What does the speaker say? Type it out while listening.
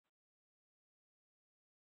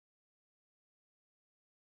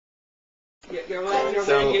You're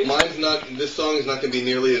so mine's not. This song is not going to be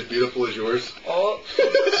nearly as beautiful as yours. Oh,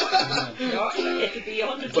 no, it'll be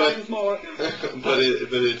 100 times more. but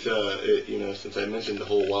it's you know, since I mentioned the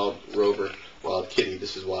whole wild rover, wild kitty,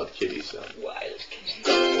 this is wild kitty. So. Wild kitty.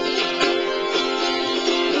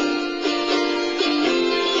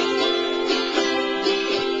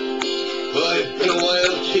 Well, I've been a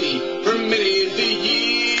wild kitty for many a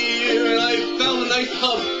year, and I found a nice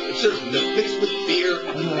hub that serves milk mixed with beer.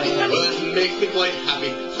 Well, it makes me quite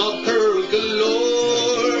happy, I'll purr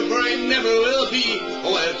galore, for I never will be a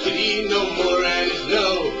wild kitty no more, and it's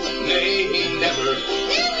no, nay, never.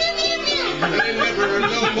 And I never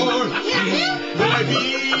no more will I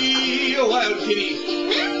be a wild kitty,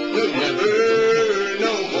 no, never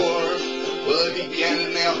no more. Well, I began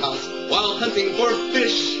in the house while hunting for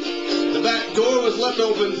fish. The back door was left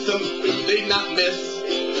open, some food they'd not miss.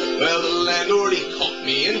 Well, the landlord, he caught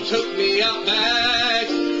me and took me out back,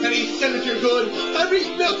 and he said, if you're good, I'll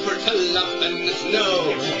bring milk for to love, and it's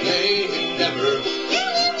no, nay, never.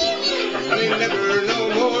 I never no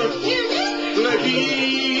more will I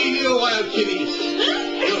be a wild kitty,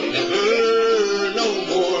 you'll never no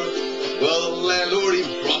more. Well, the landlord, he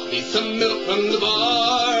brought me some milk from the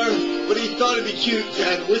bar, but he thought it'd be cute to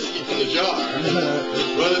have whiskey from the jar.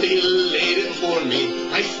 Well, he laid it for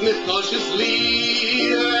me, I sniffed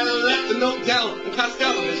cautiously, I let the milk down and passed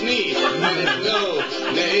out on his knee. And no,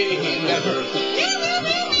 nay, never,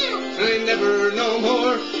 I never no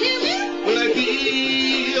more will I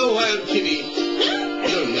be a wild kitty,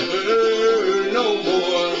 you'll never no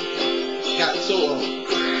more. Cat solo.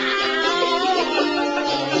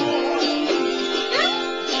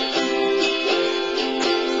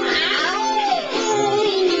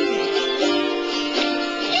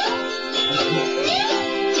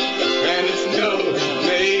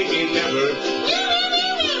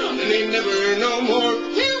 Never no more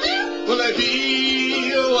will I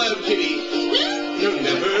be a wild kitty, no,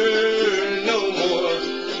 never no more.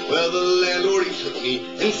 Well, the landlord, he took me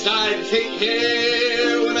inside to take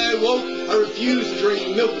care. When I woke, I refused to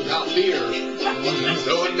drink milk without beer.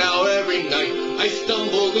 So now every night I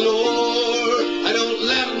stumble galore. I don't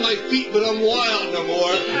land on my feet, but I'm wild no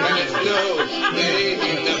more. And it's no, nay,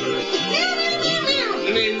 never,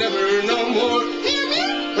 nay, never no more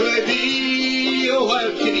will I be a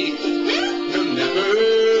wild kitty, no,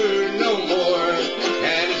 never no more.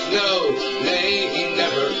 And it's no, nay,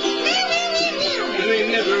 never, nay,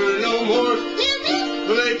 never no more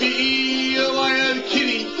will I be a wild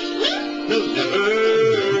kitty, no, never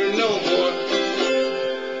no more.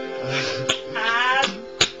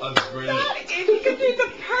 If you could do the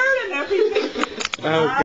purr and everything. Oh.